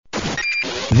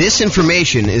This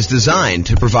information is designed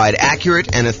to provide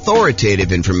accurate and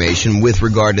authoritative information with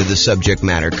regard to the subject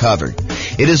matter covered.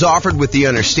 It is offered with the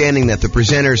understanding that the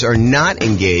presenters are not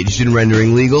engaged in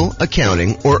rendering legal,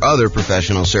 accounting, or other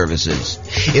professional services.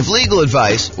 If legal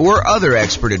advice or other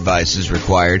expert advice is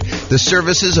required, the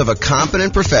services of a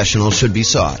competent professional should be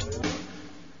sought.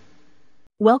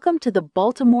 Welcome to the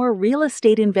Baltimore Real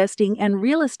Estate Investing and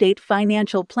Real Estate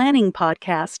Financial Planning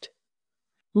Podcast.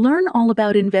 Learn all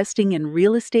about investing in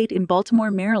real estate in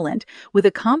Baltimore, Maryland, with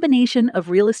a combination of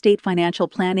real estate financial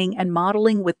planning and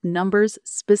modeling with numbers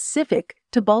specific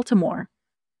to Baltimore.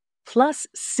 Plus,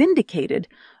 syndicated,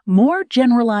 more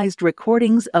generalized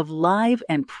recordings of live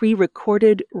and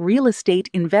pre-recorded real estate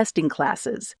investing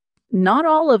classes, not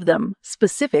all of them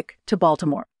specific to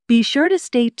Baltimore. Be sure to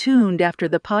stay tuned after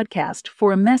the podcast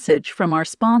for a message from our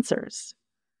sponsors.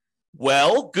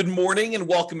 Well, good morning and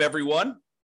welcome, everyone.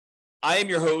 I am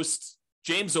your host,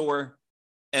 James Orr,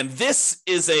 and this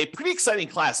is a pretty exciting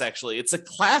class, actually. It's a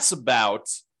class about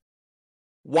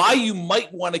why you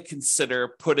might want to consider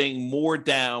putting more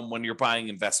down when you're buying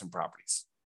investment properties.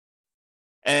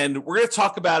 And we're going to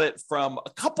talk about it from a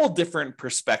couple different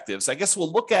perspectives. I guess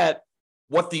we'll look at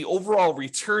what the overall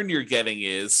return you're getting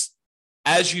is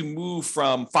as you move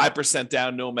from 5%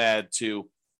 down Nomad to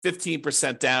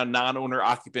 15% down non-owner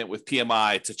occupant with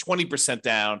PMI to 20%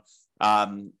 down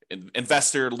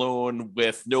investor loan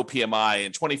with no PMI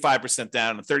and 25%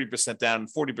 down and 30% down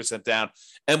and 40% down.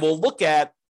 And we'll look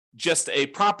at just a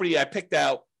property I picked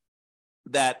out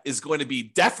that is going to be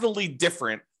definitely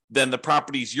different than the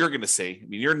properties you're going to see. I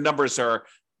mean, your numbers are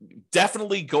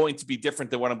definitely going to be different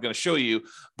than what I'm going to show you,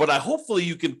 but hopefully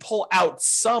you can pull out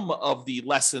some of the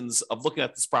lessons of looking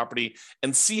at this property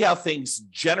and see how things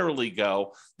generally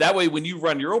go. That way, when you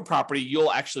run your own property,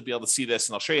 you'll actually be able to see this,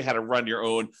 and I'll show you how to run your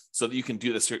own so that you can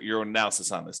do this, your own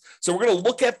analysis on this. So we're going to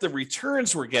look at the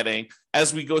returns we're getting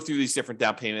as we go through these different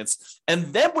down payments.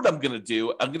 And then what I'm going to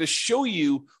do, I'm going to show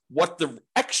you what the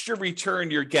extra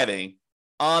return you're getting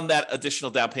on that additional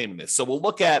down payment is. So we'll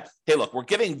look at, hey, look, we're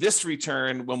getting this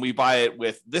return when we buy it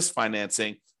with this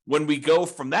financing. When we go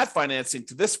from that financing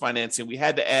to this financing, we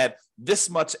had to add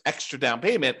this much extra down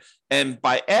payment. And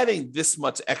by adding this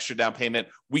much extra down payment,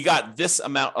 we got this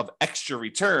amount of extra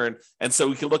return. And so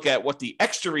we can look at what the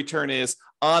extra return is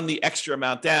on the extra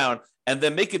amount down and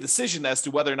then make a decision as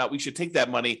to whether or not we should take that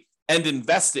money and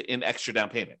invest it in extra down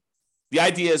payment. The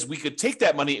idea is we could take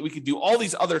that money and we could do all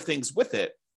these other things with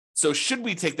it. So should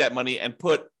we take that money and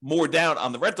put more down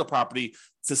on the rental property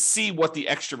to see what the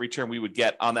extra return we would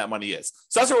get on that money is?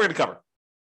 So that's what we're going to cover.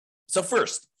 So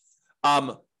first,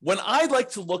 when I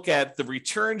like to look at the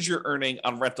returns you're earning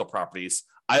on rental properties,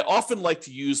 I often like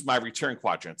to use my return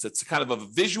quadrants. It's kind of a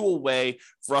visual way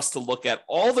for us to look at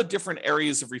all the different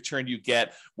areas of return you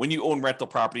get when you own rental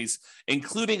properties,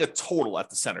 including a total at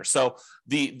the center. So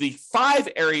the 5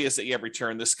 areas that you have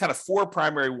return, there's kind of 4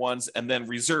 primary ones, and then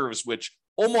reserves, which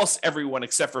almost everyone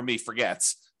except for me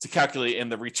forgets to calculate in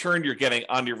the return you're getting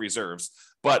on your reserves.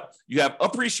 But you have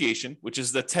appreciation, which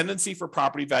is the tendency for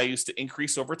property values to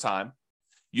increase over time.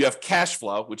 You have cash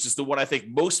flow, which is the one I think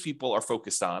most people are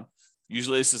focused on.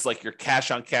 Usually this is like your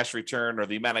cash on cash return or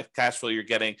the amount of cash flow you're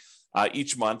getting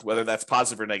each month, whether that's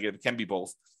positive or negative. It can be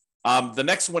both. The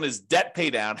next one is debt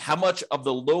pay down, how much of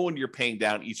the loan you're paying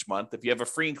down each month. If you have a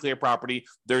free and clear property,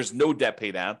 there's no debt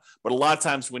pay down. But a lot of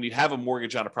times when you have a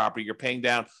mortgage on a property, you're paying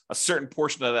down a certain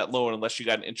portion of that loan unless you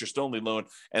got an interest-only loan.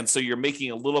 And so you're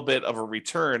making a little bit of a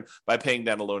return by paying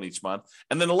down a loan each month.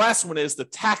 And then the last one is the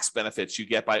tax benefits you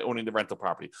get by owning the rental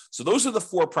property. So those are the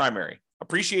 4 primary: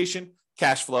 appreciation,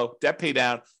 cash flow, debt pay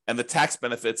down, and the tax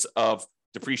benefits of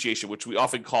depreciation, which we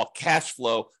often call cash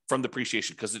flow from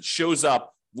depreciation because it shows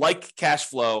up like cash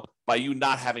flow by you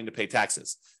not having to pay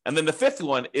taxes. And then the 5th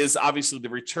one is obviously the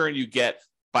return you get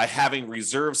by having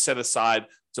reserves set aside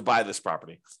to buy this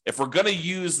property. If we're going to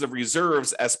use the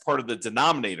reserves as part of the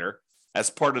denominator, as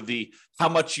part of the how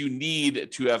much you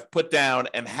need to have put down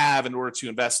and have in order to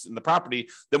invest in the property,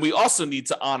 then we also need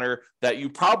to honor that you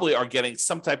probably are getting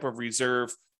some type of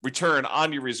reserve return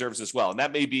on your reserves as well. And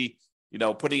that may be,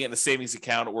 putting it in a savings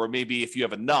account, or maybe if you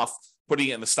have enough, putting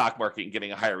it in the stock market and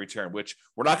getting a higher return, which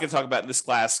we're not going to talk about in this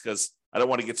class because I don't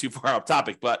want to get too far off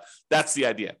topic, but that's the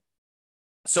idea.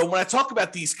 So when I talk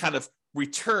about these kind of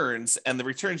returns and the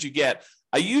returns you get,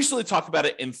 I usually talk about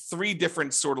it in 3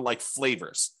 different sort of like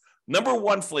flavors. Number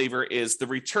 1 flavor is the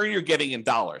return you're getting in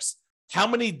dollars. How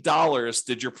many dollars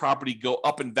did your property go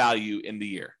up in value in the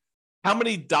year? How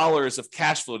many dollars of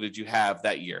cash flow did you have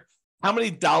that year? how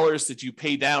many dollars did you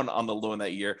pay down on the loan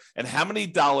that year, and how many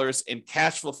dollars in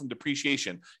cash flow from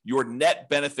depreciation, your net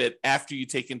benefit after you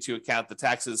take into account the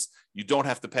taxes you don't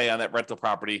have to pay on that rental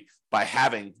property by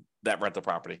having that rental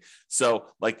property. So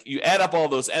like you add up all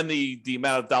those and the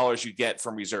amount of dollars you get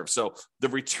from reserves. So the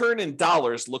return in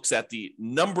dollars looks at the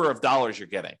number of dollars you're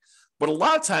getting. But a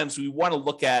lot of times we want to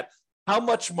look at how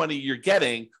much money you're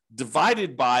getting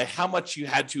divided by how much you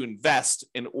had to invest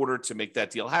in order to make that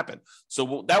deal happen.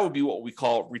 So that would be what we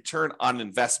call return on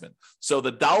investment. So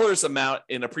the dollars amount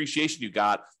in appreciation you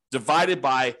got divided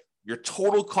by your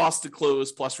total cost to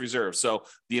close plus reserve. So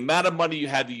the amount of money you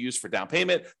had to use for down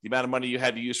payment, the amount of money you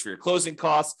had to use for your closing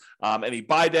costs, any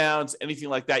buy downs, anything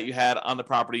like that you had on the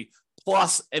property,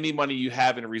 plus any money you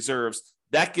have in reserves,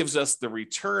 that gives us the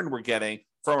return we're getting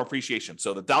from appreciation.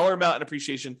 So the dollar amount in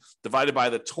appreciation divided by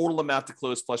the total amount to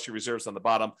close plus your reserves on the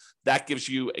bottom, that gives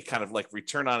you a kind of like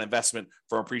return on investment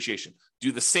from appreciation.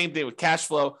 Do the same thing with cash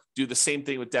flow, do the same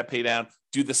thing with debt pay down,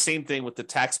 do the same thing with the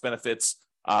tax benefits,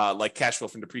 like cash flow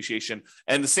from depreciation,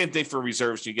 and the same thing for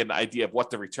reserves. You get an idea of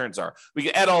what the returns are. We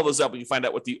can add all those up and you find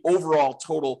out what the overall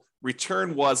total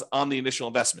return was on the initial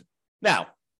investment. Now,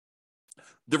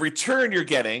 the return you're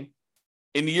getting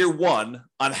in year one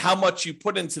on how much you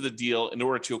put into the deal in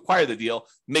order to acquire the deal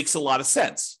makes a lot of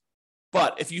sense.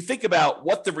 But if you think about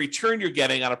what the return you're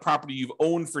getting on a property you've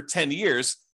owned for 10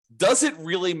 years, does it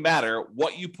really matter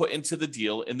what you put into the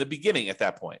deal in the beginning at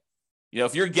that point?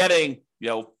 If you're getting,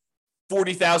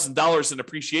 $40,000 in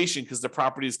appreciation because the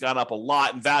property has gone up a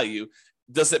lot in value,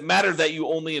 does it matter that you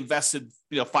only invested,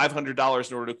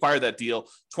 $500 in order to acquire that deal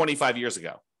 25 years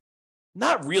ago?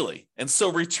 Not really. And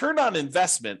so return on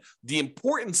investment, the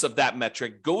importance of that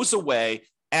metric goes away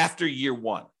after year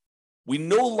one. We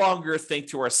no longer think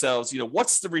to ourselves,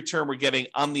 what's the return we're getting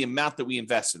on the amount that we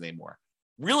invested anymore?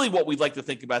 Really what we'd like to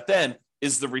think about then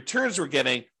is the returns we're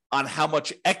getting on how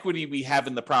much equity we have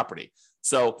in the property.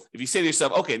 So if you say to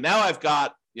yourself, okay, now I've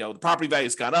got, the property value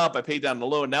has gone up, I paid down the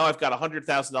loan, now I've got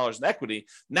 $100,000 in equity.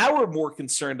 Now we're more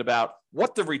concerned about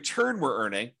what the return we're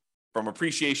earning from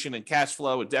appreciation and cash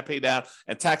flow and debt pay down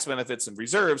and tax benefits and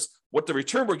reserves, what the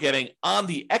return we're getting on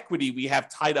the equity we have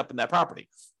tied up in that property.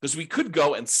 Because we could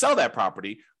go and sell that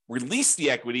property, release the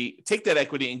equity, take that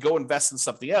equity and go invest in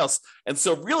something else. And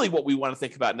so really what we want to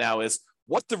think about now is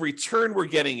what the return we're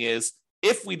getting is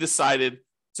if we decided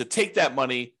to take that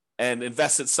money and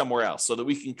invest it somewhere else so that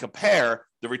we can compare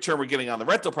the return we're getting on the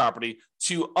rental property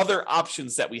to other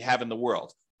options that we have in the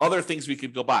world. Other things we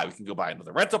could go buy. We can go buy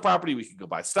another rental property. We can go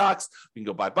buy stocks. We can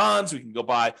go buy bonds. We can go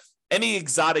buy any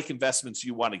exotic investments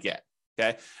you want to get.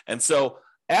 Okay. And so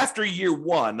after year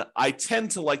one, I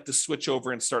tend to like to switch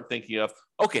over and start thinking of,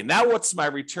 okay, now what's my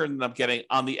return that I'm getting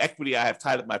on the equity I have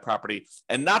tied up in my property?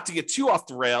 And not to get too off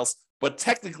the rails, but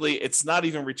technically it's not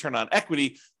even return on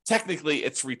equity. Technically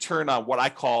it's return on what I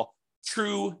call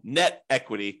true net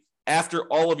equity after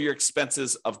all of your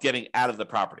expenses of getting out of the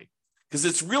property. Because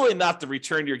it's really not the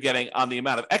return you're getting on the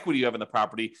amount of equity you have in the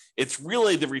property. It's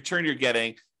really the return you're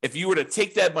getting if you were to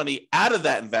take that money out of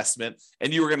that investment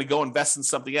and you were going to go invest in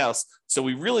something else. So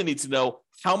we really need to know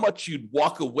how much you'd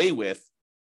walk away with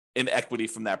in equity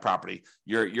from that property.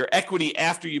 Your equity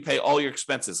after you pay all your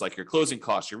expenses, like your closing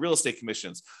costs, your real estate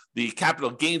commissions, the capital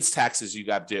gains taxes you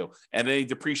got due, and any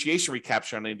depreciation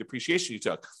recapture on any depreciation you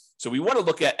took. So we want to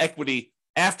look at equity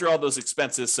after all those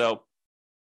expenses. So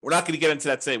we're not going to get into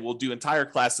that today. We'll do entire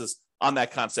classes on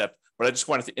that concept, but I just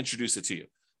wanted to introduce it to you.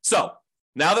 So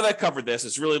now that I covered this,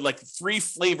 it's really like three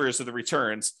flavors of the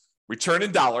returns: return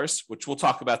in dollars, which we'll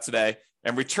talk about today,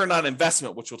 and return on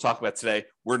investment, which we'll talk about today.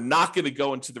 We're not going to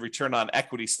go into the return on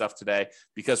equity stuff today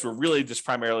because we're really just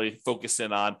primarily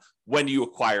focusing on when you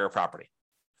acquire a property.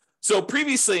 So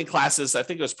previously in classes, I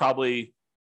think it was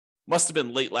must have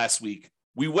been late last week,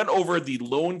 we went over the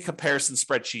loan comparison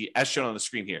spreadsheet as shown on the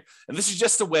screen here. And this is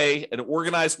just an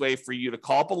organized way for you to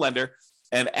call up a lender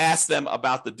and ask them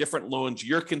about the different loans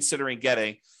you're considering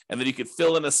getting. And then you could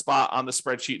fill in a spot on the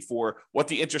spreadsheet for what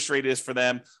the interest rate is for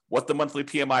them, what the monthly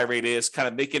PMI rate is, kind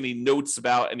of make any notes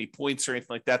about any points or anything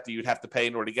like that you'd have to pay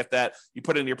in order to get that. You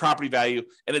put in your property value,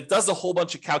 and it does a whole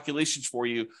bunch of calculations for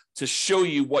you to show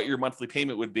you what your monthly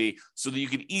payment would be so that you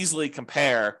can easily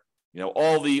compare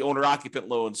all the owner-occupant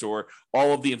loans or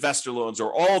all of the investor loans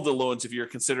or all of the loans if you're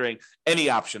considering any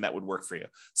option that would work for you.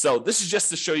 So this is just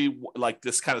to show you like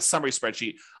this kind of summary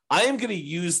spreadsheet. I am going to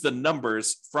use the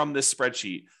numbers from this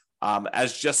spreadsheet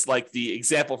as just like the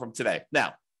example from today.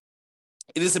 Now,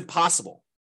 it is impossible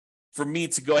for me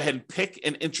to go ahead and pick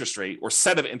an interest rate or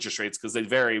set of interest rates because they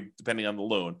vary depending on the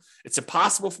loan. It's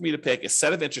impossible for me to pick a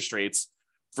set of interest rates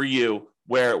for you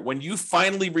where when you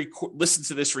finally listen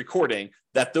to this recording,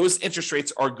 that those interest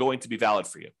rates are going to be valid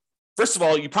for you. First of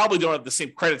all, you probably don't have the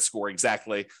same credit score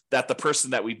exactly that the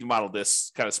person that we modeled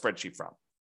this kind of spreadsheet from.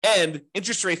 And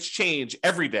interest rates change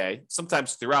every day,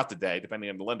 sometimes throughout the day, depending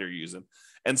on the lender you're using.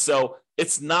 And so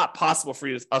it's not possible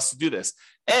for us to do this.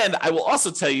 And I will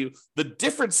also tell you the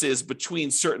differences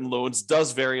between certain loans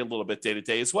does vary a little bit day to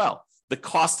day as well. The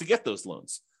cost to get those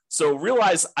loans. So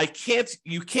realize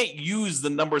you can't use the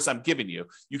numbers I'm giving you.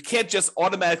 You can't just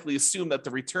automatically assume that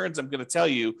the returns I'm going to tell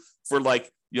you for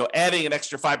adding an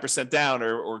extra 5% down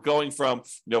or going from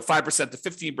 5% to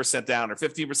 15% down or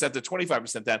 15% to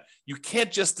 25% down. You can't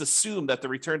just assume that the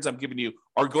returns I'm giving you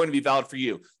are going to be valid for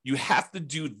you. You have to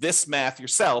do this math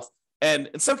yourself. And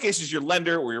in some cases, your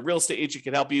lender or your real estate agent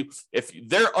can help you. If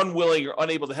they're unwilling or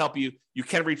unable to help you, you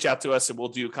can reach out to us and we'll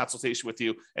do a consultation with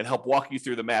you and help walk you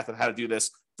through the math on how to do this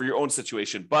for your own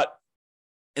situation. But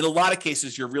in a lot of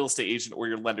cases, your real estate agent or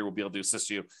your lender will be able to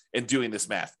assist you in doing this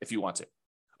math if you want to.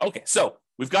 Okay, so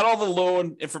we've got all the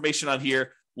loan information on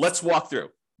here. Let's walk through.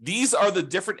 These are the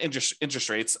different interest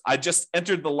rates. I just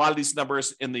entered a lot of these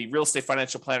numbers in the Real Estate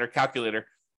Financial Planner calculator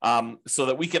so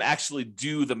that we can actually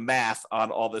do the math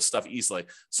on all this stuff easily.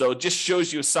 So it just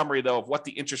shows you a summary, though, of what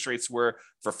the interest rates were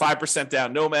for 5%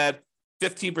 down Nomad,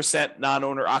 15%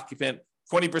 non-owner occupant,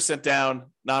 20% down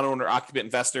non-owner occupant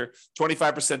investor,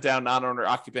 25% down non-owner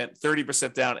occupant,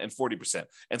 30% down, and 40%.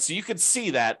 And so you can see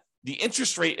that the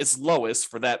interest rate is lowest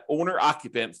for that owner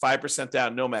occupant 5%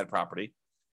 down Nomad property.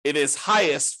 It is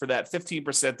highest for that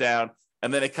 15% down,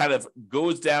 and then it kind of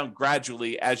goes down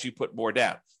gradually as you put more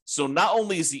down. So not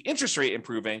only is the interest rate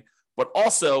improving, but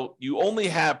also you only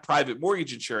have private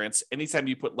mortgage insurance anytime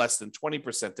you put less than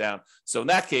 20% down. So in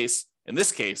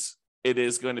this case, it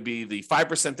is going to be the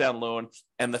 5% down loan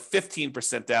and the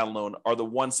 15% down loan are the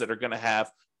ones that are going to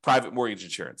have private mortgage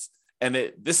insurance.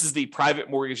 And this is the private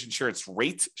mortgage insurance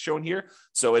rate shown here.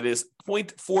 So it is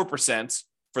 0.4%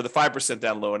 for the 5%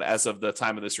 down loan as of the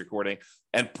time of this recording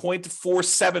and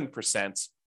 0.47%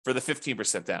 for the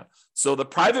 15% down. So the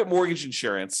private mortgage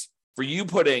insurance for you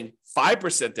putting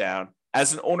 5% down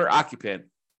as an owner occupant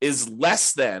is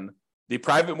less than the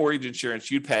private mortgage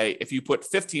insurance you'd pay if you put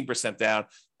 15% down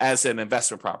as an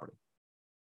investment property.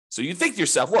 So you think to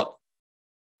yourself, look,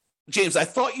 James, I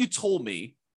thought you told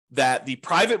me that the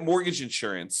private mortgage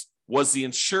insurance was the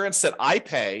insurance that I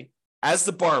pay as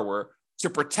the borrower to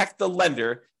protect the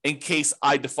lender in case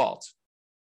I default.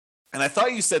 And I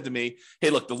thought you said to me, hey,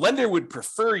 look, the lender would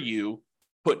prefer you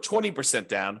put 20%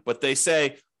 down, but they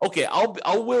say, okay,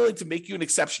 I'll willing to make you an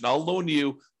exception. I'll loan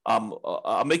you,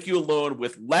 I'll make you a loan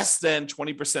with less than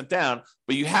 20% down,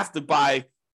 but you have to buy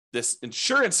this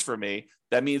insurance for me.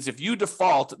 That means if you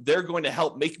default, they're going to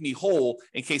help make me whole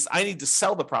in case I need to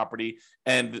sell the property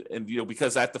and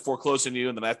because I have to foreclose on you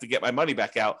and then I have to get my money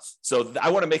back out. So I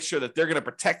want to make sure that they're going to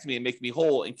protect me and make me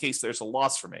whole in case there's a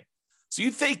loss for me. So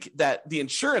you think that the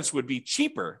insurance would be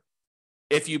cheaper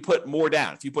if you put more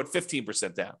down, if you put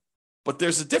 15% down. But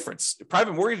there's a difference.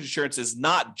 Private mortgage insurance is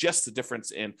not just the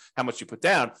difference in how much you put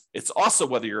down. It's also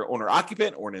whether you're an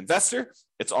owner-occupant or an investor.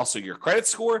 It's also your credit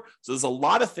score. So there's a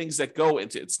lot of things that go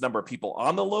into its number of people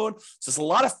on the loan. So there's a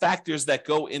lot of factors that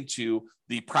go into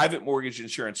the private mortgage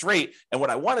insurance rate. And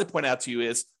what I wanted to point out to you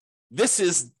is this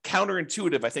is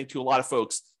counterintuitive, I think, to a lot of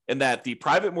folks in that the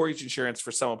private mortgage insurance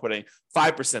for someone putting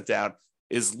 5% down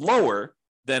is lower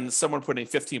than someone putting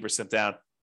 15% down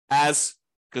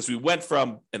because we went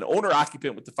from an owner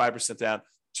occupant with the 5% down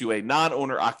to a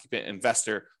non-owner occupant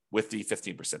investor with the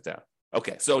 15% down.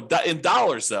 Okay, so in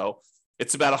dollars, though,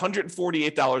 it's about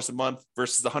 $148 a month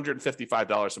versus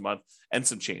 $155 a month and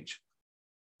some change.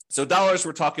 So dollars,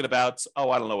 we're talking about, I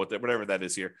don't know whatever that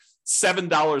is here,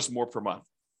 $7 more per month.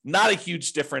 Not a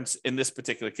huge difference in this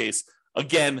particular case.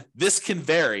 Again, this can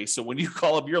vary. So when you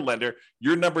call up your lender,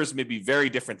 your numbers may be very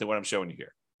different than what I'm showing you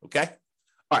here. Okay?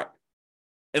 All right.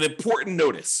 An important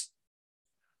notice.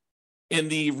 In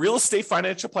the Real Estate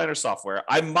Financial Planner software,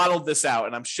 I modeled this out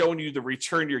and I'm showing you the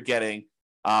return you're getting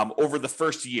over the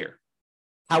first year.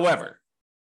 However,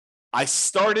 I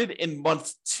started in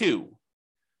month 2.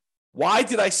 Why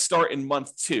did I start in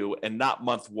month 2 and not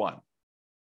month 1?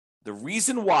 The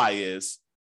reason why is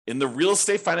in the Real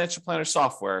Estate Financial Planner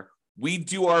software, we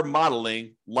do our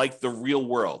modeling like the real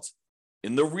world.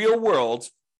 In the real world,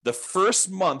 the first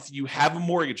month you have a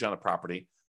mortgage on a property,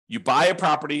 you buy a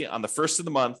property on the first of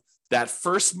the month, that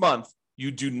first month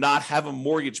you do not have a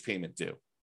mortgage payment due.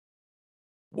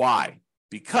 Why?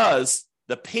 Because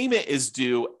the payment is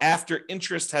due after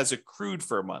interest has accrued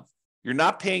for a month. You're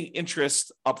not paying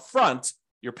interest up front,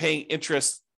 you're paying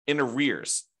interest in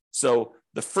arrears. So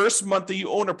the first month that you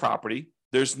own a property,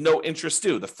 there's no interest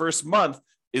due. The first month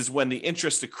is when the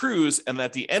interest accrues, and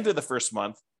at the end of the first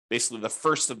month, basically the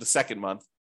first of the second month,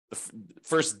 the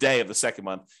first day of the second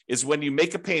month, is when you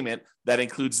make a payment that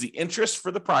includes the interest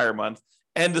for the prior month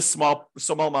and the small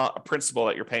amount of principal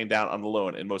that you're paying down on the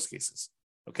loan in most cases.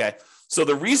 Okay. So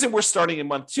the reason we're starting in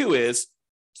month 2 is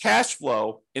cash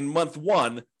flow in month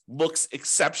 1 looks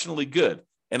exceptionally good.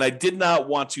 And I did not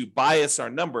want to bias our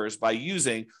numbers by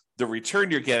using the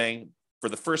return you're getting for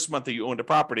the first month that you owned a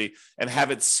property and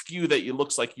have it skew that it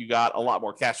looks like you got a lot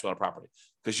more cash flow on a property,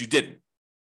 because you didn't.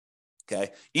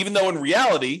 Okay. Even though in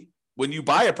reality, when you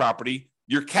buy a property,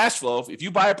 your cash flow, if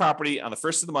you buy a property on the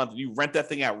first of the month and you rent that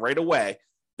thing out right away,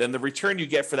 then the return you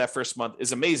get for that first month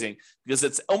is amazing, because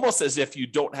it's almost as if you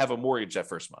don't have a mortgage that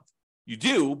first month. You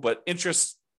do, but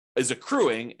interest is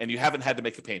accruing and you haven't had to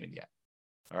make a payment yet.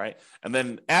 All right. And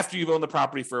then after you've owned the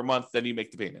property for a month, then you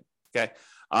make the payment. Okay.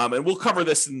 And we'll cover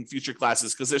this in future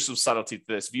classes because there's some subtlety to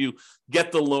this. If you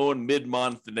get the loan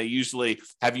mid-month and they usually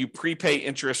have you prepay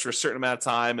interest for a certain amount of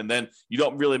time, and then you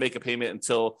don't really make a payment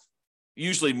until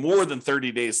usually more than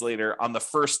 30 days later on the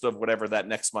first of whatever that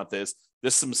next month is.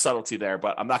 There's some subtlety there,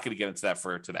 but I'm not going to get into that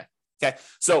for today. Okay.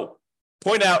 So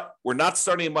point out, we're not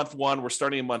starting in month 1, we're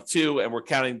starting in month 2, and we're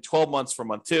counting 12 months from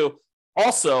month 2.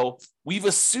 Also, we've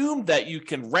assumed that you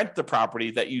can rent the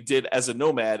property that you did as a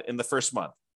nomad in the first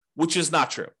month, which is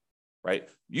not true, right?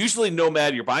 Usually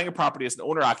nomad, you're buying a property as an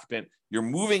owner occupant, you're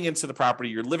moving into the property,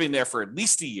 you're living there for at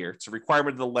least a year. It's a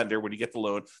requirement of the lender when you get the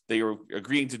loan that you're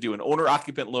agreeing to do an owner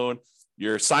occupant loan.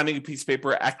 You're signing a piece of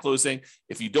paper at closing.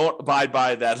 If you don't abide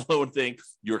by that loan thing,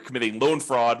 you're committing loan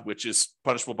fraud, which is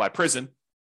punishable by prison.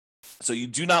 So you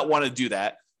do not want to do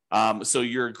that. So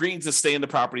you're agreeing to stay in the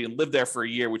property and live there for a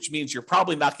year, which means you're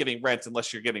probably not getting rent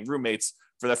unless you're getting roommates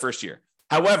for that first year.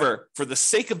 However, for the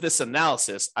sake of this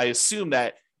analysis, I assume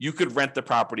that you could rent the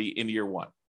property in year 1.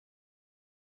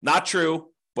 Not true,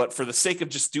 but for the sake of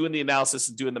just doing the analysis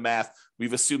and doing the math,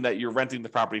 we've assumed that you're renting the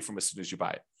property from as soon as you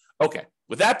buy it. Okay,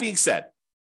 with that being said,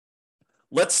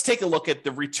 let's take a look at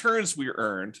the returns we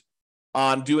earned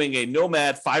on doing a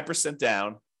nomad 5%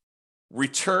 down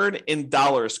return in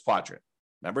dollars quadrant.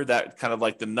 Remember that kind of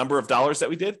like the number of dollars that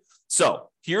we did? So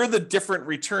here are the different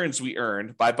returns we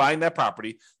earned by buying that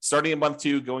property, starting in month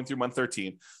 2, going through month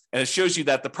 13. And it shows you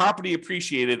that the property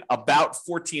appreciated about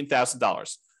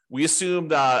 $14,000. We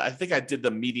assumed, I think I did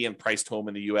the median priced home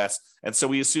in the US. And so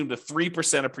we assumed a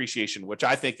 3% appreciation, which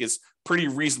I think is pretty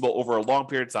reasonable over a long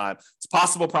period of time. It's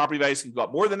possible property values can go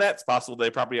up more than that. It's possible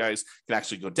that property values can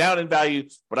actually go down in value.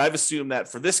 But I've assumed that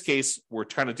for this case, we're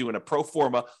trying to do in a pro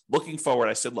forma looking forward.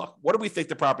 I said, look, what do we think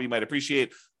the property might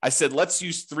appreciate? I said, let's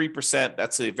use 3%.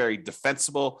 That's a very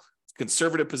defensible,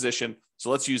 conservative position.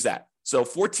 So let's use that. So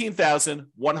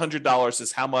 $14,100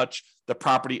 is how much the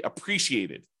property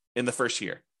appreciated in the first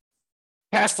year.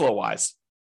 Cash flow wise,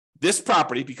 this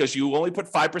property, because you only put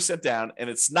 5% down and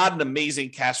it's not an amazing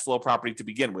cash flow property to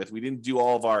begin with. We didn't do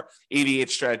all of our 88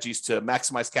 strategies to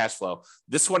maximize cash flow.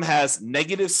 This one has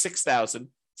negative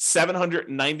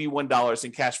 $6,791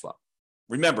 in cash flow.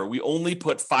 Remember, we only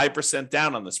put 5%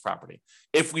 down on this property.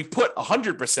 If we put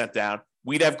 100% down,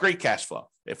 we'd have great cash flow.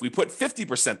 If we put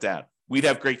 50% down, we'd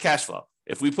have great cash flow.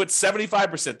 If we put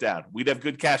 75% down, we'd have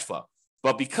good cash flow.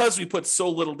 But because we put so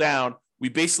little down, we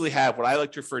basically have what I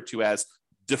like to refer to as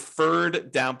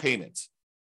deferred down payments,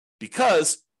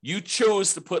 because you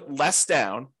chose to put less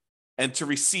down and to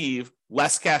receive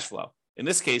less cash flow. In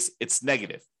this case, it's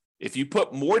negative. If you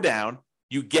put more down,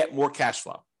 you get more cash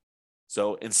flow.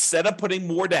 So instead of putting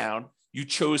more down, you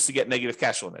chose to get negative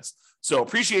cash flow in this. So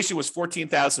appreciation was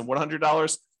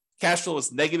 $14,100. Cash flow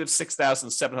was negative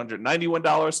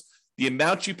 $6,791. The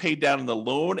amount you paid down in the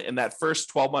loan in that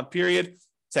first 12-month period,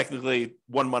 technically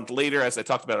 1 month later, as I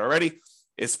talked about already,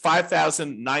 is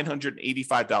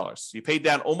 $5,985. So you paid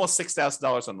down almost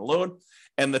 $6,000 on the loan,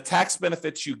 and the tax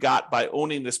benefits you got by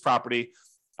owning this property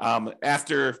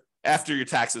after your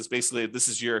taxes, basically this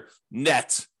is your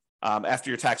net after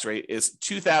your tax rate, is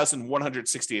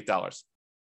 $2,168.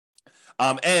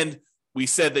 And we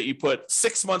said that you put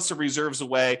 6 months of reserves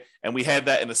away, and we had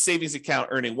that in a savings account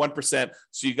earning 1%.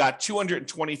 So you got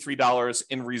 $223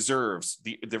 in reserves,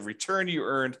 the return you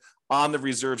earned on the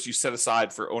reserves you set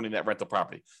aside for owning that rental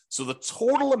property. So the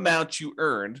total amount you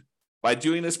earned by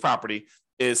doing this property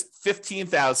is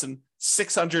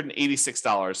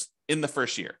 $15,686 in the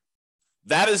first year.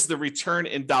 That is the return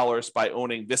in dollars by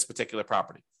owning this particular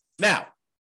property. Now,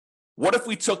 what if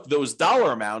we took those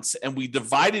dollar amounts and we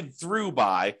divided through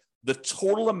by the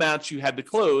total amount you had to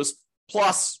close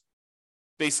plus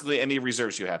basically any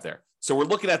reserves you have there? So we're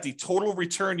looking at the total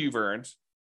return you've earned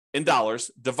in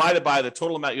dollars divided by the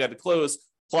total amount you had to close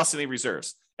plus any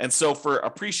reserves. And so for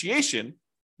appreciation,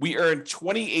 we earned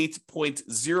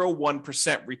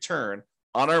 28.01% return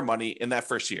on our money in that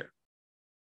first year.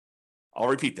 I'll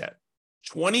repeat that.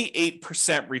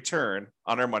 28% return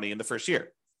on our money in the first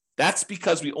year. That's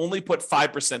because we only put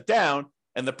 5% down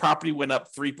and the property went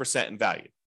up 3% in value.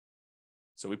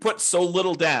 So we put so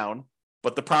little down,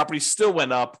 but the property still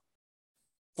went up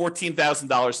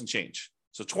 $14,000 and change.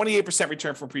 So 28%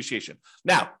 return from appreciation.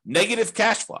 Now, negative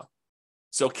cash flow.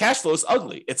 So cash flow is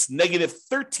ugly. It's negative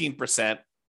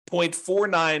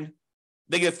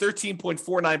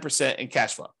 13.49% in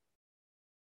cash flow.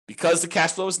 Because the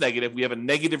cash flow is negative, we have a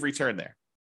negative return there.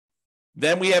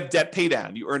 Then we have debt pay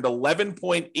down. You earned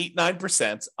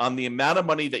 11.89% on the amount of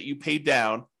money that you paid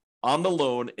down on the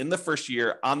loan in the first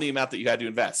year on the amount that you had to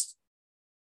invest.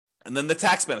 And then the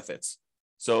tax benefits.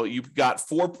 So you got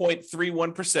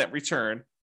 4.31% return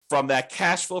from that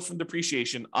cash flow from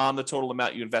depreciation on the total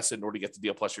amount you invested in order to get the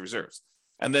deal plus your reserves.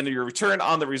 And then your return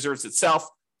on the reserves itself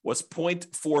was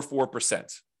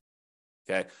 0.44%.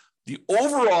 Okay. The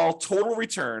overall total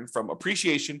return from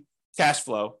appreciation, cash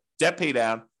flow, debt pay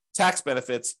down, tax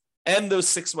benefits, and those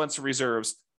 6 months of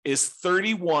reserves is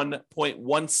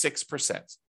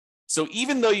 31.16%. So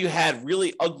even though you had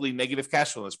really ugly negative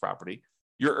cash flow in this property,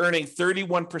 you're earning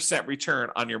 31% return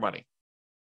on your money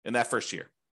in that first year.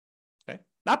 Okay,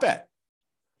 not bad.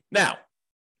 Now,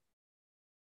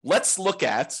 let's look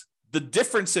at the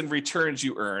difference in returns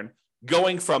you earn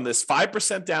going from this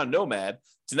 5% down nomad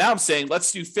to now I'm saying,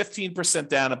 let's do 15%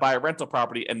 down and buy a rental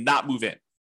property and not move in.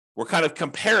 We're kind of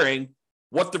comparing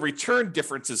what the return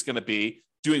difference is going to be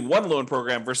doing one loan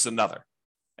program versus another.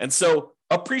 And so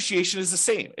appreciation is the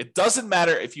same. It doesn't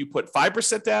matter if you put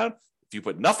 5% down, if you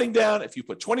put nothing down, if you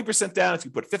put 20% down, if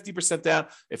you put 50% down,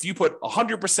 if you put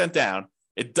 100% down,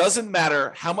 it doesn't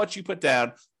matter how much you put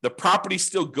down. The property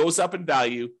still goes up in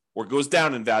value or goes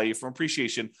down in value from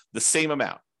appreciation the same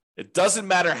amount. It doesn't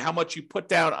matter how much you put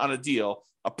down on a deal.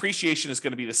 Appreciation is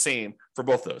going to be the same for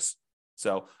both those.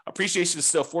 So appreciation is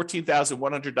still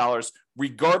 $14,100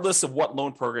 regardless of what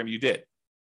loan program you did.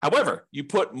 However, you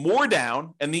put more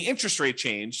down and the interest rate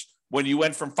changed when you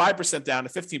went from 5% down to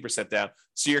 15% down.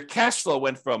 So your cash flow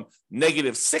went from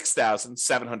negative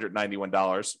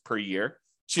 $6,791 per year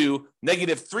to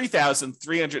negative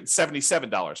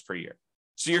 $3,377 per year.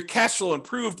 So your cash flow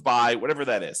improved by whatever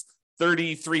that is,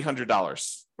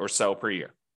 $3,300 or so per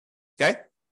year. Okay.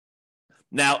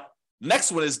 Now,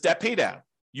 next one is debt pay down.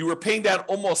 You were paying down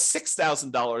almost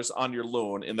 $6,000 on your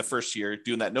loan in the first year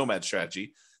doing that nomad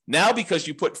strategy. Now, because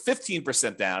you put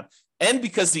 15% down and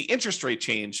because the interest rate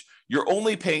changed, you're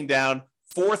only paying down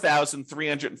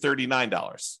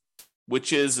 $4,339,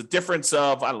 which is a difference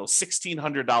of,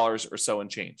 $1,600 or so in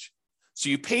change. So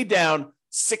you pay down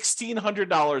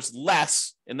 $1,600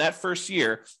 less in that first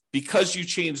year because you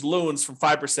changed loans from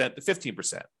 5% to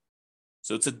 15%.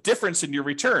 So it's a difference in your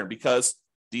return because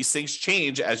these things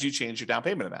change as you change your down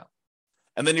payment amount.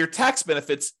 And then your tax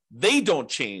benefits, they don't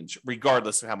change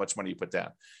regardless of how much money you put down.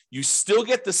 You still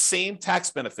get the same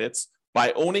tax benefits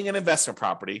by owning an investment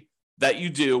property that you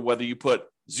do, whether you put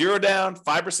 0 down,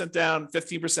 5% down,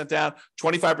 15% down,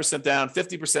 25% down,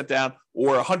 50% down,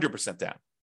 or 100% down.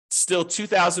 Still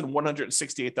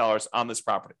 $2,168 on this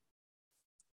property.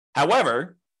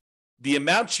 However, the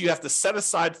amount you have to set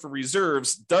aside for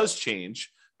reserves does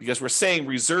change because we're saying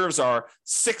reserves are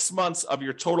 6 months of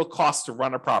your total cost to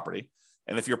run a property.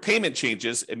 And if your payment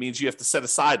changes, it means you have to set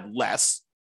aside less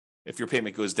if your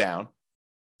payment goes down.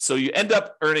 So you end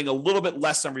up earning a little bit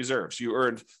less on reserves. You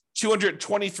earned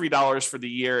 $223 for the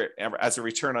year as a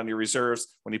return on your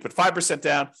reserves when you put 5%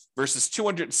 down versus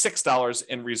 $206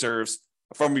 in reserves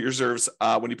from your reserves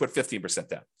when you put 15%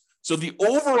 down. So the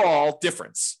overall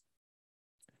difference,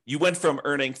 you went from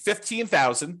earning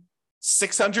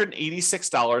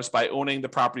 $15,686 by owning the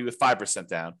property with 5%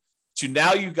 down to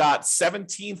now you got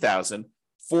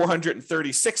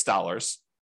 $17,436.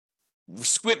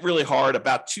 Squint really hard,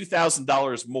 about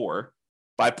 $2,000 more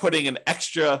by putting an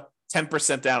extra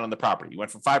 10% down on the property. You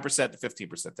went from 5% to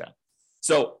 15% down.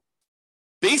 So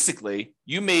basically,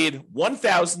 you made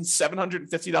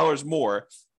 $1,750 more,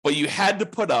 but you had to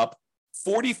put up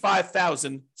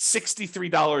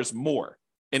 $45,063 more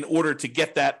in order to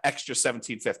get that extra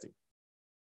 $1,750.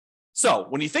 So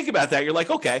when you think about that, you're like,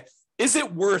 okay, is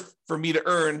it worth for me to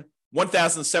earn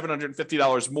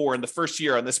 $1,750 more in the first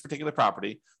year on this particular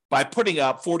property by putting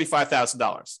up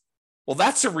 $45,000? Well,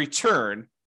 that's a return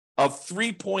of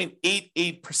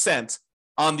 3.88%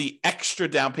 on the extra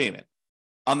down payment.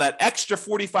 On that extra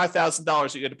 $45,000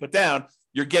 that you had to put down,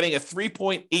 you're getting a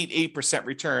 3.88%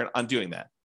 return on doing that.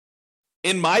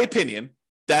 In my opinion,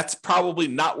 that's probably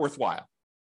not worthwhile,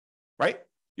 right?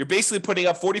 You're basically putting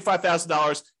up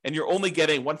 $45,000 and you're only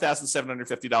getting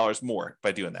 $1,750 more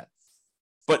by doing that.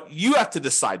 But you have to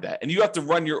decide that, and you have to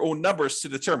run your own numbers to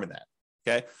determine that.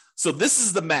 Okay. So this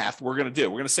is the math we're going to do.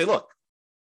 We're going to say, look,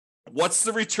 what's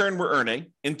the return we're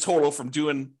earning in total from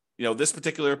doing, this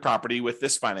particular property with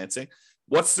this financing?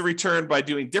 What's the return by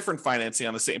doing different financing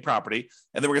on the same property?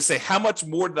 And then we're going to say, how much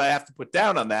more did I have to put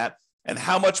down on that? And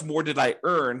how much more did I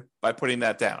earn by putting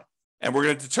that down? And we're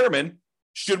going to determine,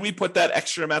 should we put that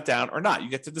extra amount down or not? You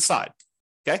get to decide.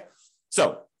 Okay.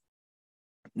 So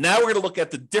now we're going to look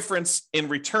at the difference in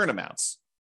return amounts.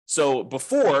 So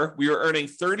before, we were earning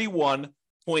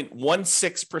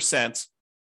 31.16%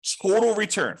 total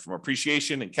return from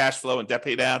appreciation and cash flow and debt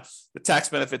pay down, the tax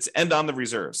benefits, and on the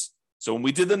reserves. So when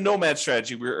we did the Nomad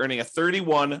strategy, we were earning a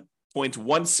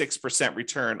 31.16%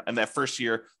 return on that first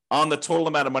year on the total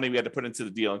amount of money we had to put into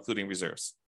the deal, including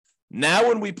reserves. Now,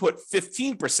 when we put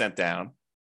 15% down,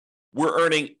 we're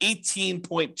earning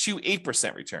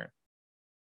 18.28% return.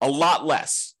 A lot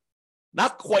less.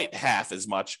 Not quite half as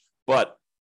much, but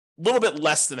a little bit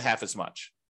less than half as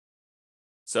much.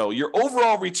 So your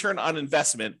overall return on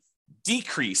investment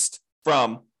decreased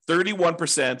from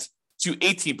 31% to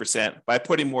 18% by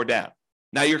putting more down.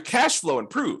 Now your cash flow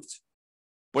improved,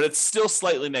 but it's still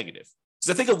slightly negative.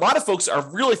 Because I think a lot of folks are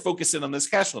really focusing on this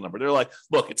cash flow number. They're like,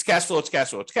 look, it's cash flow, it's cash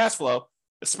flow, it's cash flow,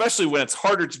 especially when it's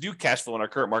harder to do cash flow in our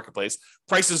current marketplace.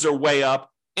 Prices are way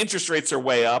up, interest rates are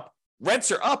way up,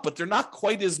 rents are up, but they're not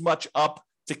quite as much up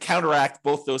to counteract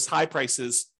both those high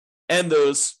prices and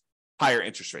those higher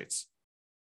interest rates.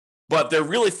 But they're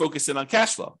really focusing on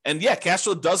cash flow. And yeah, cash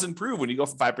flow does improve when you go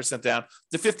from 5% down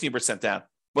to 15% down,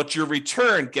 but your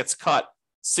return gets cut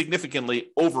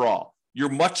significantly overall. You're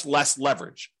much less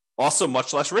leverage, also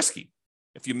much less risky.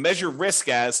 If you measure risk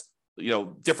as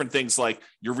different things like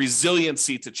your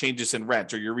resiliency to changes in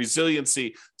rent, or your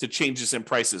resiliency to changes in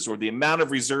prices, or the amount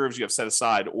of reserves you have set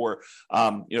aside, or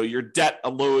your debt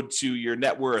load to your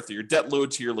net worth, or your debt load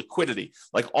to your liquidity,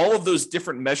 like all of those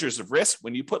different measures of risk,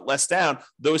 when you put less down,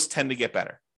 those tend to get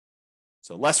better.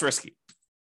 So less risky.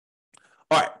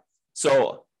 All right.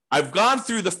 So I've gone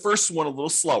through the first one a little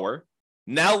slower.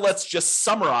 Now let's just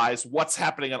summarize what's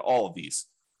happening on all of these.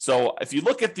 So if you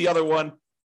look at the other one,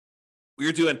 we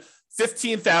were doing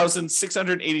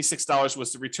 $15,686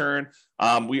 was the return.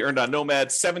 We earned on Nomad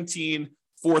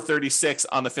 $17,436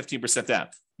 on the 15% down.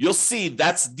 You'll see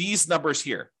that's these numbers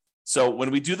here. So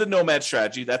when we do the Nomad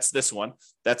strategy, that's this one.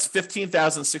 That's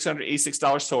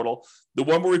 $15,686 total. The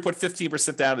one where we put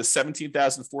 15% down is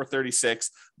 $17,436.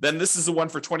 Then this is the one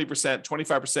for 20%,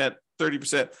 25%,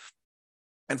 30%,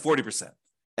 and 40%.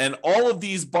 And all of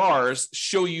these bars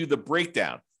show you the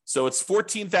breakdown. So it's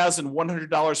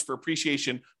 $14,100 for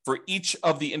appreciation for each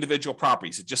of the individual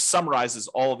properties. It just summarizes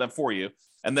all of them for you.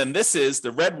 And then this is,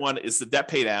 the red one is the debt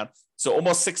pay down. So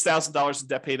almost $6,000 in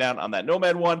debt pay down on that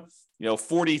Nomad one,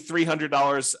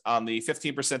 $4,300 on the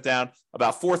 15% down,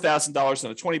 about $4,000 on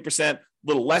the 20%, a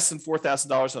little less than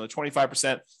 $4,000 on the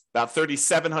 25%, about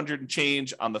 $3,700 and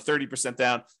change on the 30%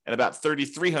 down, and about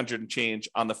 $3,300 and change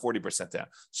on the 40% down.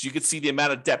 So you can see the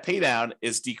amount of debt pay down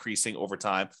is decreasing over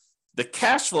time. The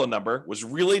cash flow number was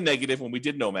really negative when we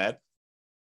did Nomad,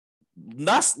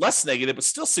 not less negative, but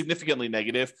still significantly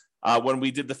negative when we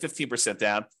did the 15%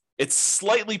 down. It's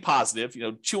slightly positive,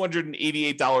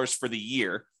 $288 for the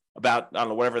year, about, I don't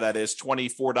know, whatever that is,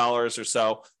 $24 or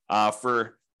so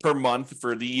per month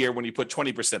for the year when you put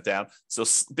 20% down. So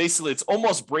basically it's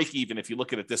almost break even if you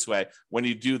look at it this way when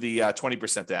you do the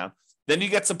 20% down. Then you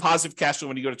get some positive cash flow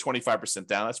when you go to 25%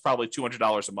 down. That's probably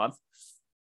 $200 a month.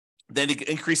 Then it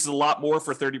increases a lot more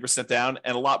for 30% down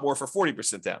and a lot more for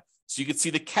 40% down. So you can see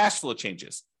the cash flow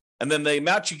changes. And then the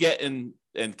amount you get in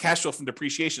cash flow from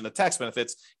depreciation, the tax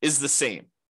benefits, is the same.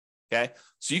 Okay.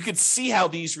 So you can see how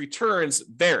these returns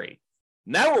vary.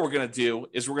 Now what we're going to do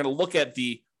is we're going to look at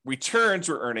the returns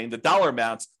we're earning, the dollar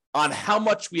amounts, on how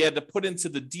much we had to put into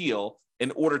the deal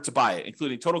in order to buy it,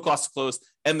 including total cost to close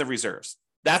and the reserves.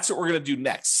 That's what we're going to do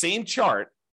next. Same chart,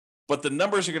 but the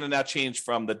numbers are going to now change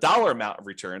from the dollar amount of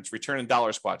returns, return in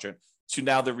dollars quadrant, to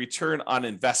now the return on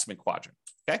investment quadrant.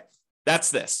 Okay, that's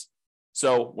this.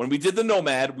 So when we did the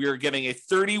Nomad, we were getting a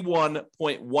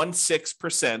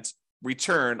 31.16%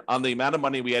 return on the amount of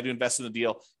money we had to invest in the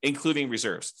deal, including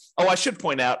reserves. Oh, I should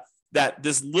point out that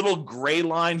this little gray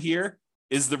line here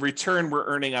is the return we're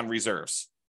earning on reserves.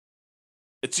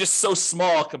 It's just so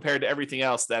small compared to everything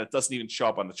else that it doesn't even show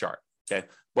up on the chart. Okay,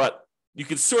 but you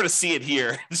can sort of see it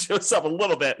here. It shows up a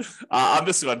little bit on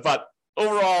this one, but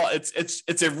overall,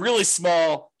 it's a really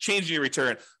small change in your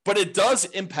return, but it does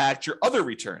impact your other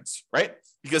returns, right?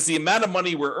 Because the amount of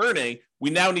money we're earning, we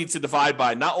now need to divide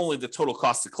by not only the total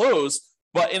cost to close,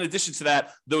 But in addition to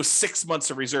that, those 6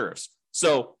 months of reserves.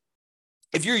 So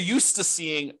if you're used to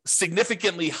seeing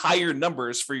significantly higher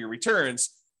numbers for your returns,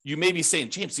 you may be saying,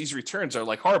 James, these returns are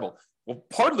like horrible. Well,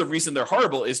 part of the reason they're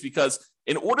horrible is because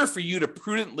in order for you to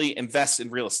prudently invest in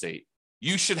real estate,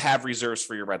 you should have reserves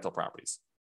for your rental properties.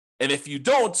 And if you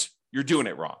don't, you're doing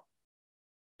it wrong.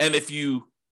 And if you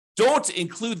don't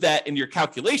include that in your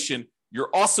calculation, you're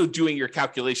also doing your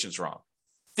calculations wrong.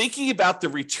 Thinking about the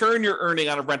return you're earning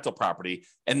on a rental property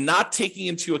and not taking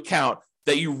into account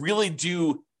that you really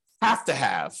do have to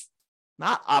have,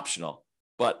 not optional,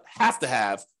 but have to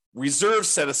have reserves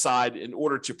set aside in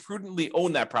order to prudently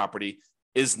own that property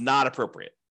is not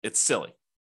appropriate. It's silly.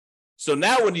 So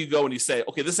now when you go and you say,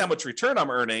 okay, this is how much return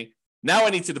I'm earning, now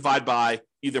I need to divide by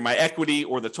either my equity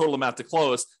or the total amount to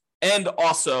close and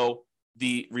also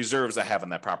the reserves I have on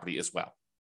that property as well.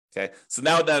 Okay, so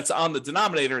now that it's on the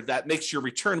denominator, that makes your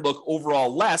return look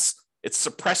overall less. It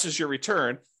suppresses your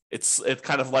return. It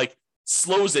kind of like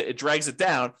slows it. It drags it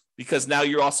down because now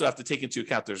you also have to take into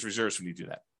account those reserves when you do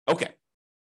that. Okay,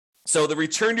 so the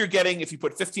return you're getting if you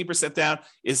put 15% down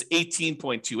is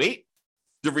 18.28.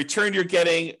 The return you're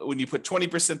getting when you put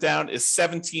 20% down is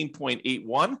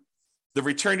 17.81. The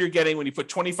return you're getting when you put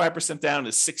 25% down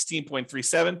is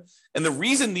 16.37. And the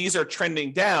reason these are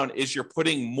trending down is you're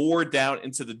putting more down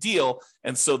into the deal.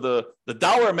 And so the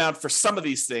dollar amount for some of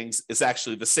these things is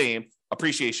actually the same,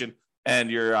 appreciation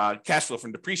and your cash flow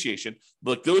from depreciation.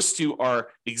 Look, those two are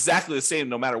exactly the same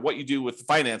no matter what you do with the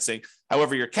financing.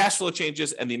 However, your cash flow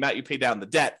changes and the amount you pay down the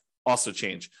debt also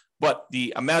change. But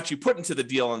the amount you put into the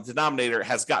deal on the denominator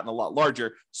has gotten a lot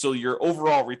larger. So your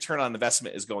overall return on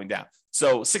investment is going down.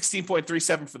 So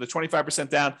 16.37 for the 25%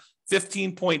 down,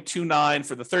 15.29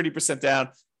 for the 30% down,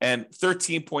 and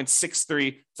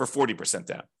 13.63 for 40%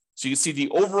 down. So you can see the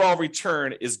overall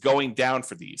return is going down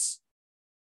for these.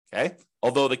 Okay.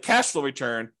 Although the cash flow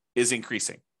return is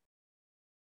increasing.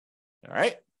 All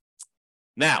right.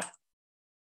 Now,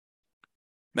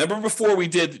 remember before we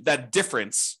did that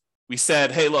difference, we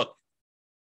said, hey, look,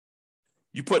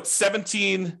 you put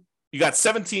you got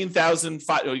 $1,750,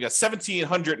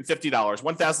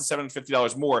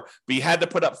 $1,750 more, but you had to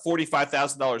put up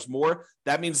 $45,000 more.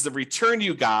 That means the return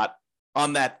you got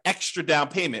on that extra down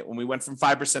payment when we went from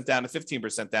 5% down to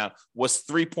 15% down was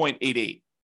 3.88.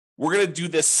 We're going to do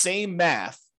this same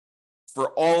math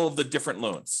for all of the different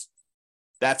loans.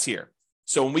 That's here.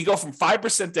 So when we go from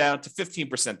 5% down to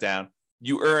 15% down,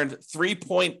 you earned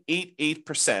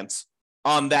 3.88%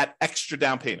 on that extra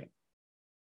down payment.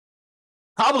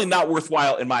 Probably not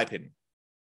worthwhile, in my opinion.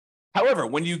 However,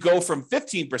 when you go from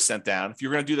 15% down, if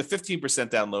you're going to do the 15%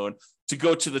 down loan to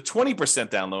go to the 20%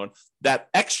 down loan, that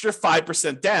extra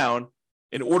 5% down,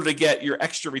 in order to get your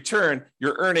extra return,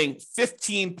 you're earning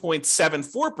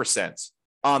 15.74%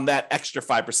 on that extra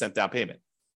 5% down payment.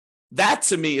 That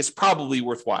to me is probably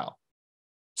worthwhile.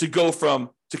 To come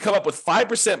up with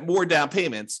 5% more down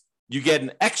payments, you get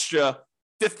an extra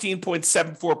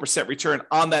 15.74% return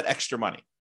on that extra money.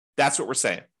 That's what we're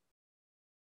saying.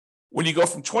 When you go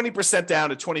from 20% down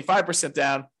to 25%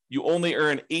 down, you only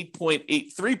earn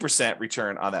 8.83%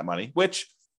 return on that money, which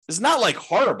is not like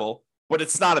horrible, but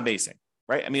it's not amazing,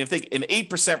 right? I mean, I think an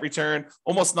 8% return,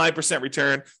 almost 9%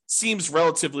 return seems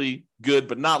relatively good,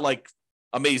 but not like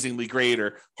amazingly great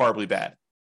or horribly bad.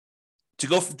 To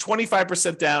go from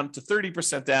 25% down to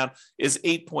 30% down is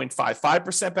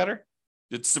 8.55% better.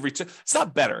 It's the return. It's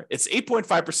not better. It's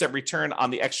 8.5% return on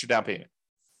the extra down payment.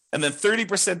 And then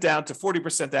 30% down to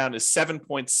 40% down is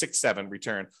 7.67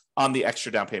 return on the extra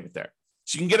down payment there.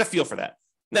 So you can get a feel for that.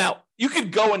 Now, you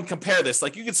could go and compare this.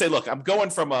 Like you could say, look, I'm going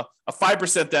from a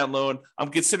 5% down loan. I'm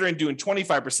considering doing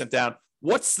 25% down.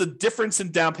 What's the difference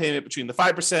in down payment between the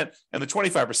 5% and the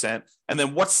 25%? And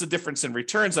then what's the difference in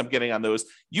returns I'm getting on those?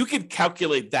 You could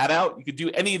calculate that out. You could do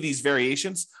any of these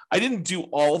variations. I didn't do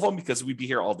all of them because we'd be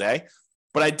here all day.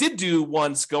 But I did do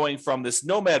ones going from this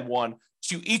Nomad one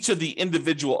to each of the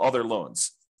individual other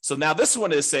loans. So now this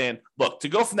one is saying, look, to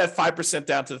go from that 5%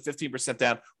 down to the 15%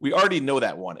 down, we already know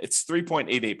that one. It's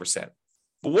 3.88%.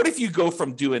 But what if you go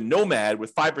from doing Nomad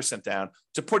with 5% down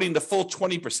to putting the full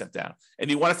 20% down? And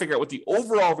you want to figure out what the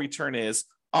overall return is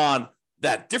on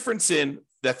that difference in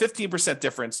that 15%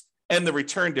 difference and the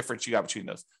return difference you got between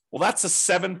those. Well, that's a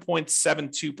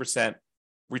 7.72%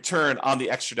 return on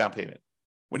the extra down payment.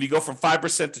 When you go from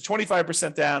 5% to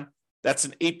 25% down, that's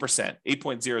an 8%,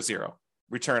 8.00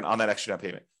 return on that extra down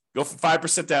payment. Go from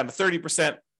 5% down to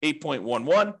 30%,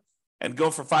 8.11, and go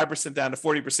from 5% down to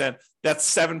 40%,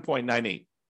 that's 7.98.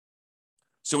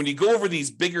 So when you go over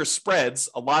these bigger spreads,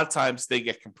 a lot of times they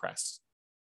get compressed,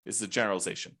 is the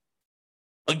generalization.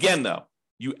 Again, though,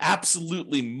 you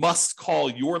absolutely must call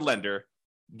your lender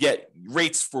get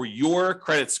rates for your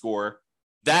credit score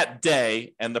that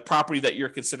day and the property that you're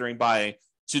considering buying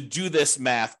to do this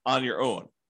math on your own.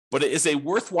 But it is a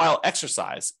worthwhile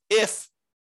exercise if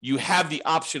you have the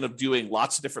option of doing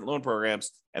lots of different loan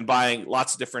programs and buying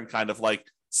lots of different kind of like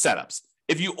setups.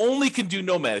 If you only can do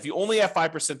Nomad, if you only have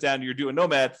 5% down, you're doing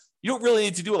Nomad, you don't really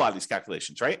need to do a lot of these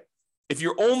calculations, right? If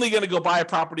you're only going to go buy a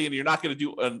property and you're not going to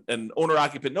do an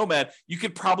owner-occupant Nomad, you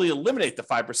could probably eliminate the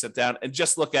 5% down and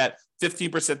just look at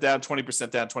 15% down, 20%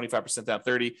 down, 25% down,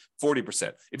 30,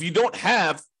 40%. If you don't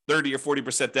have 30 or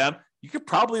 40% down, you could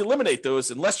probably eliminate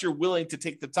those unless you're willing to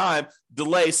take the time,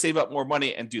 delay, save up more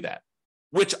money, and do that,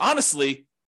 which honestly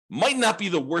might not be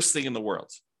the worst thing in the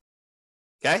world.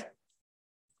 Okay?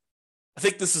 I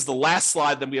think this is the last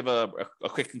slide, then we have a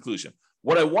quick conclusion.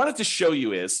 What I wanted to show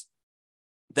you is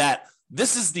that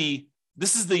this is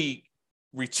the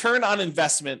return on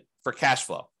investment for cash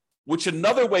flow, which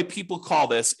another way people call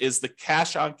this is the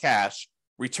cash on cash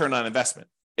return on investment.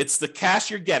 It's the cash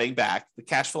you're getting back, the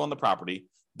cash flow on the property,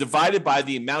 divided by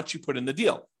the amount you put in the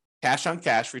deal. Cash on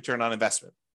cash return on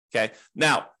investment. Okay.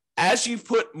 Now, as you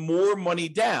put more money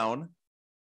down,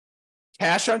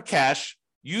 cash on cash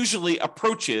usually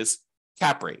approaches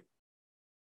cap rate.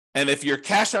 And if your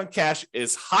cash on cash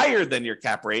is higher than your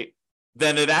cap rate,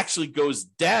 then it actually goes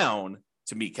down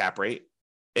to meet cap rate.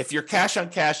 If your cash on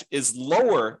cash is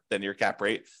lower than your cap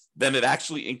rate, then it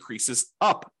actually increases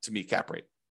up to meet cap rate.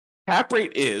 Cap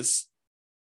rate is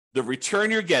the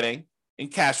return you're getting in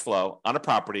cash flow on a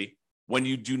property when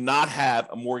you do not have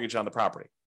a mortgage on the property.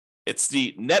 It's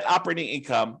the net operating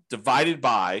income divided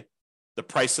by the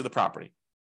price of the property.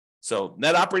 So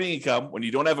net operating income, when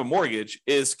you don't have a mortgage,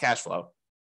 is cash flow.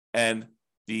 And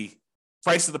the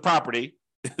price of the property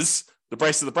is the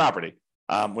price of the property.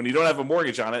 When you don't have a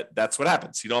mortgage on it, that's what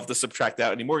happens. You don't have to subtract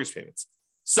out any mortgage payments.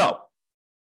 So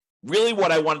really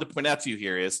what I wanted to point out to you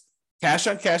here is cash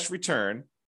on cash return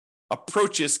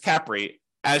approaches cap rate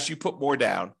as you put more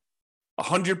down.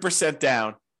 100%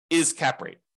 down is cap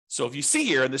rate. So if you see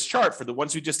here in this chart for the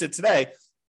ones we just did today,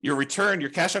 your return, your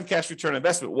cash on cash return on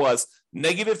investment was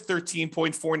negative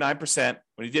 13.49%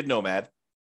 when you did Nomad,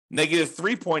 negative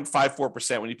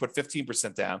 3.54% when you put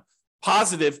 15% down,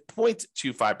 positive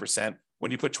 0.25%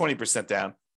 when you put 20%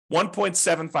 down,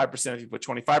 1.75% if you put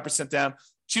 25% down,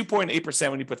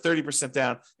 2.8% when you put 30%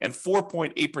 down, and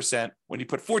 4.8% when you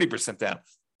put 40% down.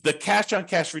 The cash on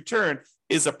cash return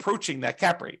is approaching that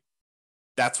cap rate.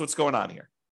 That's what's going on here.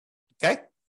 Okay?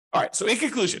 All right. So in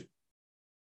conclusion,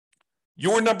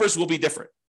 your numbers will be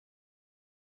different.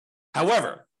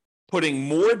 However, putting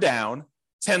more down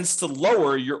tends to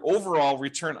lower your overall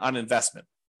return on investment.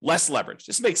 Less leverage.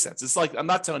 This makes sense. It's like I'm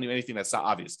not telling you anything that's not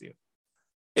obvious to you.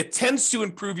 It tends to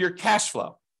improve your cash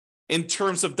flow in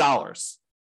terms of dollars.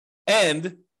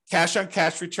 And cash on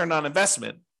cash return on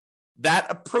investment, that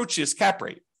approaches cap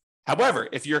rate. However,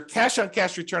 if your cash on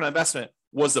cash return on investment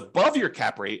was above your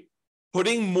cap rate,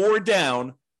 putting more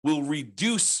down will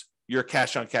reduce your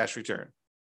cash on cash return.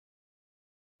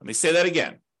 Let me say that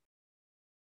again.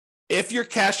 If your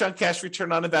cash on cash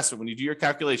return on investment, when you do your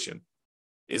calculation,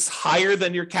 is higher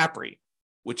than your cap rate,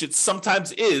 which it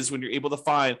sometimes is when you're able to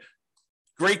find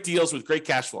great deals with great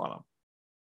cash flow on them.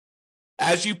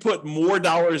 As you put more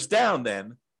dollars down,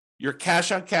 then your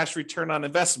cash on cash return on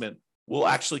investment will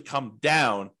actually come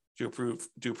down to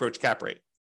approach cap rate.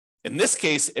 In this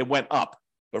case, it went up,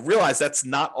 but realize that's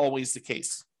not always the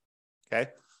case.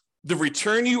 Okay. The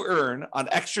return you earn on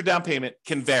extra down payment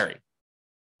can vary.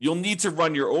 You'll need to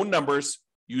run your own numbers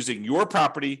using your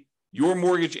property, your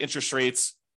mortgage interest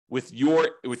rates with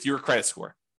your credit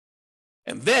score.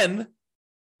 And then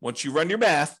once you run your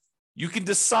math, you can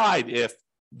decide if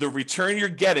the return you're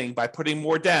getting by putting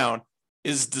more down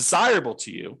is desirable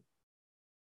to you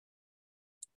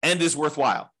and is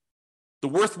worthwhile. The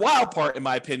worthwhile part, in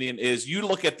my opinion, is you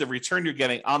look at the return you're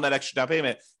getting on that extra down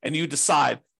payment and you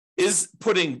decide, is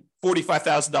putting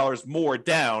 $45,000 more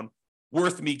down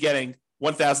worth me getting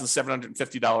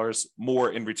 $1,750 more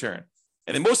in return?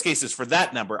 And in most cases, for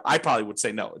that number, I probably would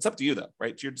say no. It's up to you, though,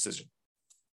 right? It's your decision.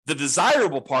 The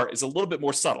desirable part is a little bit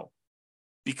more subtle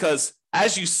because,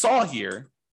 as you saw here,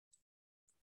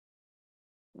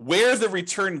 where the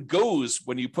return goes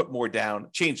when you put more down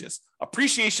changes.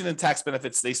 Appreciation and tax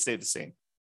benefits, they stay the same.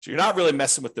 So you're not really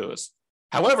messing with those.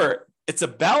 However, it's a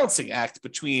balancing act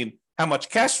between how much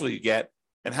cash flow you get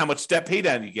and how much debt pay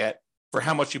down you get for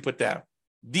how much you put down.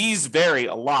 These vary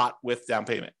a lot with down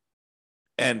payment.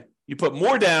 And you put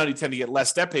more down, you tend to get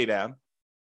less debt pay down,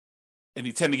 and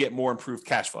you tend to get more improved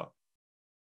cash flow.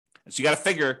 And so you got to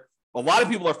figure, a lot of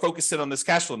people are focusing on this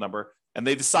cash flow number. and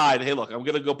they decide, hey, look, I'm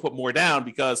going to go put more down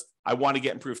because I want to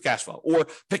get improved cash flow, or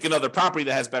pick another property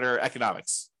that has better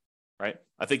economics, right?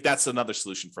 I think that's another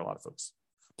solution for a lot of folks.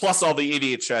 Plus all the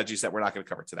 88 strategies that we're not going to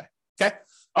cover today. Okay.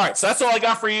 All right. So that's all I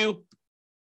got for you.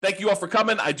 Thank you all for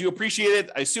coming. I do appreciate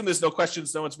it. I assume there's no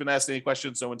questions. No one's been asking any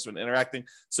questions. No one's been interacting.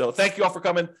 So thank you all for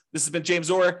coming. This has been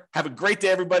James Orr. Have a great day,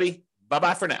 everybody.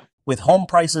 Bye-bye for now. With home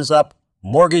prices up,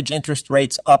 mortgage interest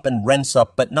rates up, and rents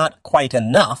up, but not quite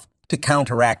enough to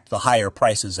counteract the higher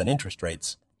prices and interest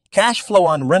rates, cash flow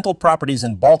on rental properties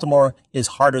in Baltimore is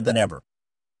harder than ever.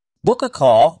 Book a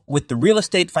call with the Real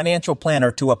Estate Financial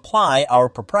Planner to apply our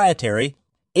proprietary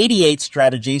 88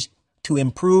 strategies to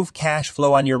improve cash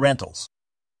flow on your rentals.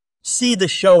 See the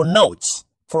show notes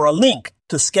for a link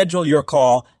to schedule your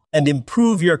call and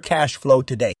improve your cash flow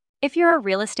today. If you're a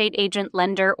real estate agent,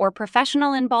 lender, or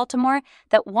professional in Baltimore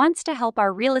that wants to help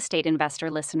our real estate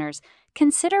investor listeners,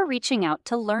 consider reaching out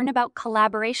to learn about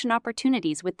collaboration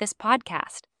opportunities with this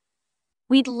podcast.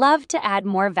 We'd love to add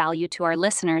more value to our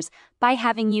listeners by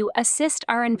having you assist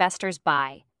our investors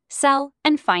buy, sell,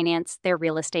 and finance their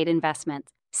real estate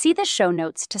investments. See the show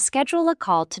notes to schedule a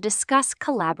call to discuss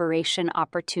collaboration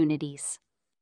opportunities.